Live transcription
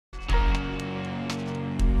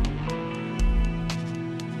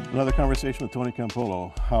Another conversation with Tony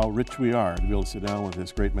Campolo, how rich we are to be able to sit down with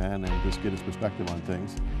this great man and just get his perspective on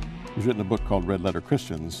things. He's written a book called Red Letter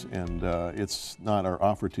Christians, and it's not our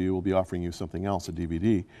offer to you. We'll be offering you something else, a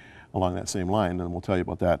DVD, along that same line, and we'll tell you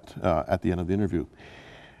about that at the end of the interview.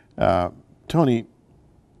 Tony,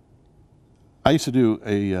 I used to do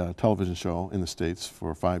a television show in the States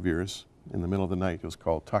for 5 years. In the middle of the night, it was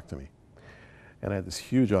called Talk to Me. And I had this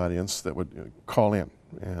huge audience that would call in.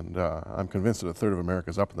 And I'm convinced that a third of America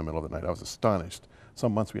is up in the middle of the night. I was astonished.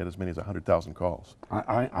 Some months we had as many as 100,000 calls.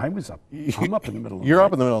 I was up. I'm up in the middle of the night. You're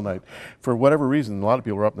up in the middle of the night. For whatever reason, a lot of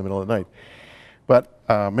people were up in the middle of the night.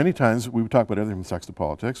 But many times we would talk about everything from sex to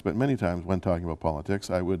politics, but many times when talking about politics,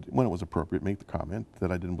 I would, when it was appropriate, make the comment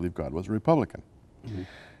that I didn't believe God was a Republican.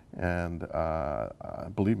 Mm-hmm.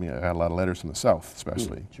 And believe me, I had a lot of letters from the South,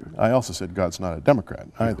 especially. Sure. I also said God's not a Democrat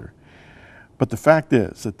either. But the fact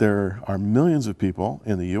is that there are millions of people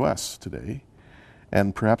in the U.S. today,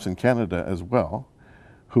 and perhaps in Canada as well,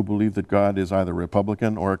 who believe that God is either a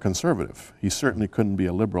Republican or a conservative. He certainly couldn't be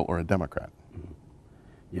a liberal or a Democrat. Mm-hmm.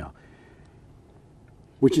 Yeah.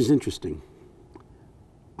 Which is interesting.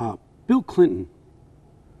 Bill Clinton,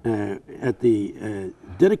 at the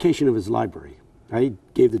dedication of his library, I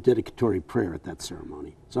gave the dedicatory prayer at that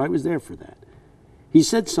ceremony, so I was there for that. He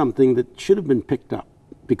said something that should have been picked up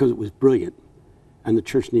because it was brilliant, and the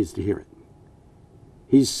church needs to hear it.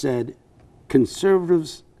 He said,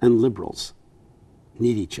 conservatives and liberals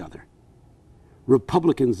need each other.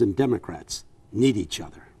 Republicans and Democrats need each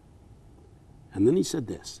other. And then he said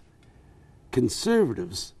this,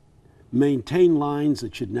 conservatives maintain lines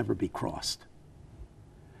that should never be crossed.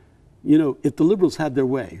 You know, if the liberals had their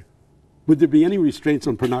way, would there be any restraints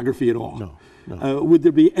on pornography at all? No. No. Would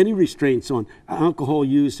there be any restraints on alcohol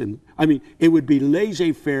use? And I mean, it would be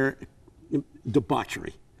laissez-faire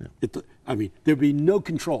debauchery. Yeah. There'd be no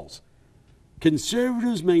controls.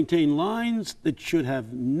 Conservatives maintain lines that should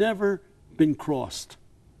have never been crossed.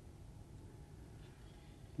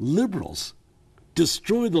 Liberals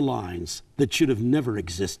destroy the lines that should have never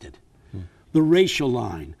existed. The racial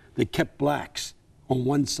line that kept blacks on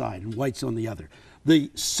one side and whites on the other.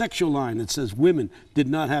 The sexual line that says women did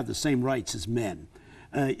not have the same rights as men.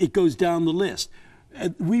 It goes down the list.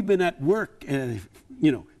 We've been at work,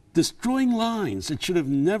 destroying lines that should have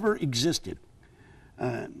never existed.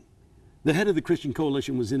 The head of the Christian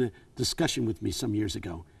Coalition was in a discussion with me some years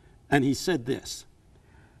ago, and he said this.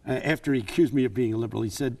 After he accused me of being a liberal,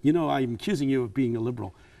 he said, you know, I'm accusing you of being a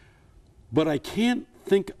liberal, but I can't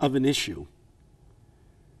think of an issue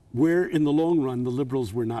where in the long run the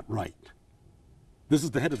liberals were not right. This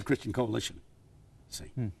is the head of the Christian Coalition,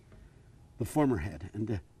 see, the former head.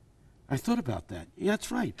 And I thought about that. Yeah,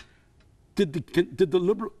 that's right. Did the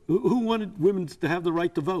liberal, who wanted women to have the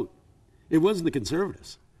right to vote? It wasn't the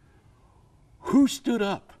conservatives. Who stood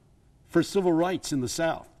up for civil rights in the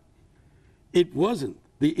South? It wasn't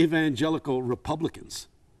the evangelical Republicans.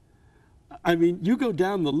 I mean, you go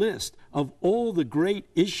down the list of all the great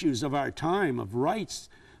issues of our time, of rights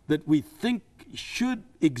that we think should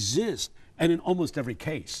exist, and in almost every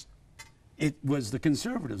case, it was the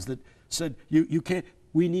conservatives that said, you can't,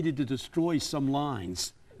 we needed to destroy some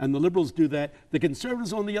lines. And the liberals do that. The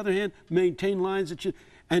conservatives, on the other hand, maintain lines that should,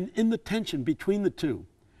 and in the tension between the two,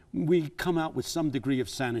 we come out with some degree of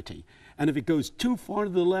sanity. And if it goes too far to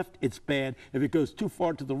the left, it's bad. If it goes too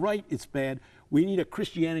far to the right, it's bad. We need a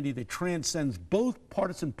Christianity that transcends both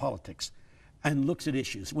partisan politics and looks at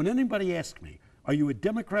issues. When anybody asks me, are you a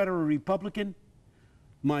Democrat or a Republican?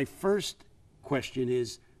 My first question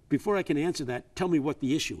is, before I can answer that, tell me what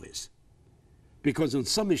the issue is. Because on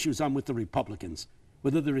some issues, I'm with the Republicans.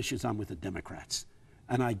 With other issues, I'm with the Democrats.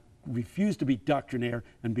 And I refuse to be doctrinaire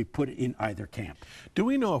and be put in either camp. Do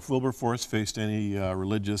we know if Wilberforce faced any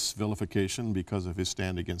religious vilification because of his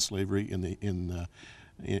stand against slavery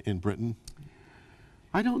in Britain?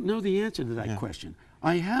 I don't know the answer to that question.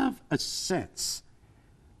 I have a sense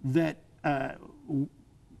that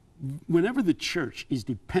whenever the church is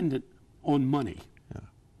dependent on money,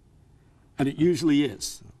 and it usually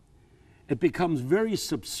is, it becomes very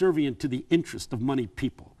subservient to the interest of money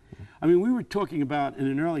people. I mean, we were talking about in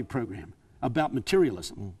an early program about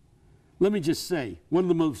materialism. Let me just say, one of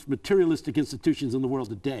the most materialistic institutions in the world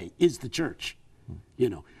today is the church. You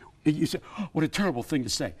know, you say, oh, what a terrible thing to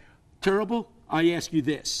say. Terrible? I ask you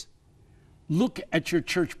this. Look at your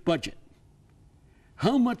church budget.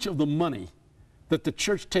 How much of the money that the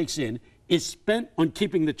church takes in is spent on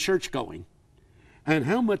keeping the church going? And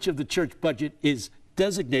how much of the church budget is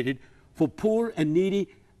designated for poor and needy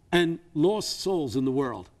and lost souls in the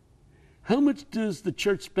world? How much does the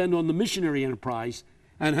church spend on the missionary enterprise,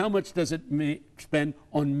 and how much does it spend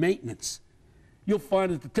on maintenance? you'll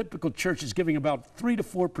find that the typical church is giving about 3 to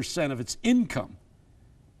 4% of its income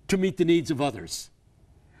to meet the needs of others.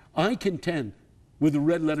 I contend with the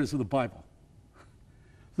red letters of the Bible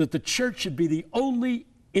that the church should be the only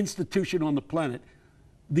institution on the planet,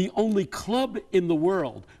 the only club in the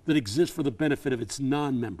world that exists for the benefit of its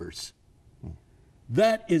non-members.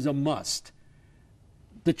 That is a must.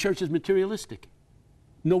 The church is materialistic.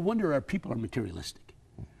 No wonder our people are materialistic.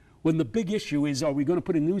 When the big issue is, are we going to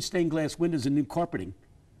put in new stained glass windows and new carpeting?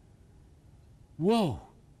 Whoa.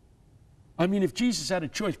 I mean, if Jesus had a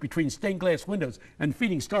choice between stained glass windows and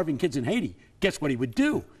feeding starving kids in Haiti, guess what he would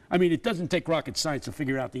do? I mean, it doesn't take rocket science to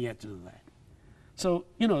figure out the answer to that. So,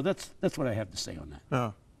 you know, that's what I have to say on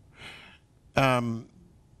that.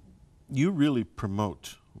 You really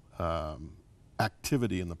promote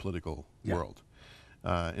activity in the political world.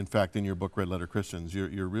 In fact, in your book, Red Letter Christians,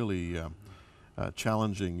 you're really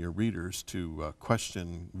challenging your readers to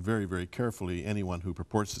question very, very carefully anyone who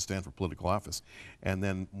purports to stand for political office. And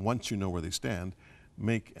then once you know where they stand,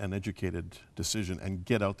 make an educated decision and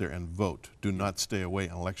get out there and vote. Do not stay away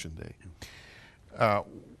on election day.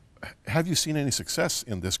 Have you seen any success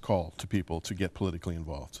in this call to people to get politically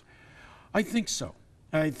involved? I think so.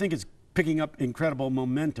 I think it's picking up incredible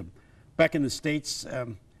momentum. Back in the States,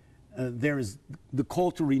 there is the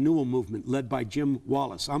call to renewal movement led by Jim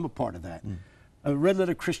Wallace. I'm a part of that. Red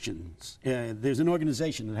Letter Christians, there's an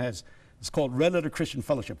organization that it's called Red Letter Christian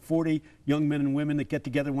Fellowship, 40 young men and women that get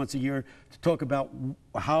together once a year to talk about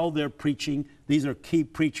how they're preaching. These are key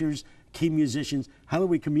preachers, key musicians. How are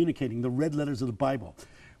we communicating the red letters of the Bible?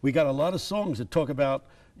 We got a lot of songs that talk about,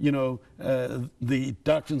 you know, the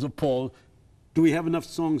doctrines of Paul. Do we have enough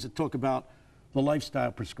songs that talk about the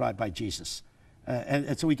lifestyle prescribed by Jesus?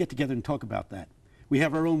 And so we get together and talk about that. We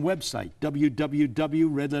have our own website,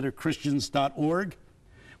 www.redletterchristians.org.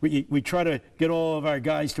 We try to get all of our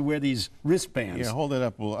guys to wear these wristbands. Yeah, hold it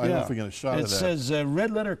up. Well, I don't know if we get a shot of that. It says Red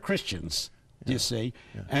Letter Christians, you see.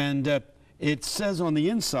 Yeah. And it says on the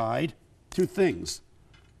inside 2 things.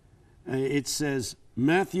 It says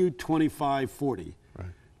Matthew 25:40. Right.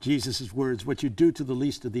 Jesus' words, what you do to the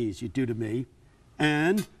least of these, you do to me.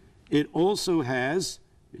 And it also has,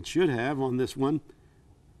 it should have on this one,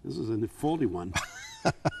 this is a faulty one,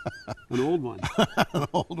 an old one. An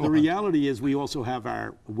old one. The reality is we also have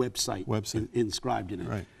our website. Inscribed in it.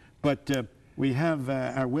 Right. But we have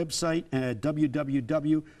our website,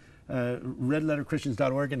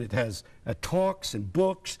 www.redletterchristians.org, and it has talks and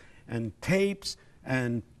books and tapes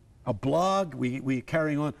and a blog. We're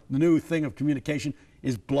carrying on. The new thing of communication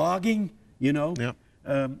is blogging, you know. Yep.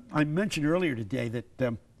 I mentioned earlier today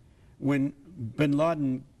that when bin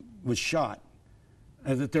Laden was shot,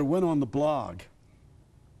 that there went on the blog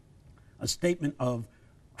a statement of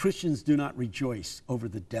Christians do not rejoice over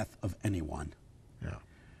the death of anyone. Yeah.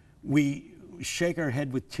 We shake our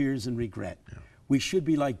head with tears and regret. Yeah. We should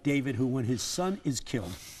be like David, who when his son is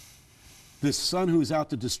killed, the son who is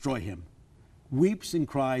out to destroy him, weeps and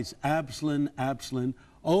cries, Absalom, Absalom,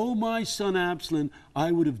 oh my son Absalom,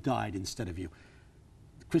 I would have died instead of you.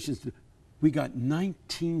 Christians, we got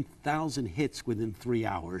 19,000 hits within 3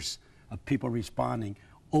 hours of people responding,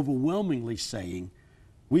 overwhelmingly saying,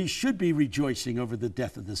 we should be rejoicing over the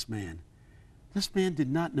death of this man. This man did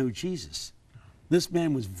not know Jesus. This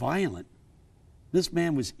man was violent. This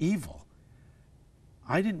man was evil.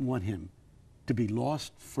 I didn't want him to be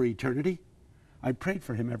lost for eternity. I prayed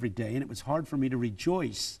for him every day, and it was hard for me to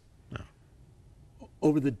rejoice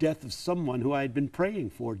over the death of someone who I had been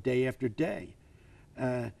praying for day after day.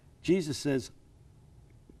 Jesus says,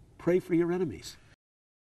 pray for your enemies.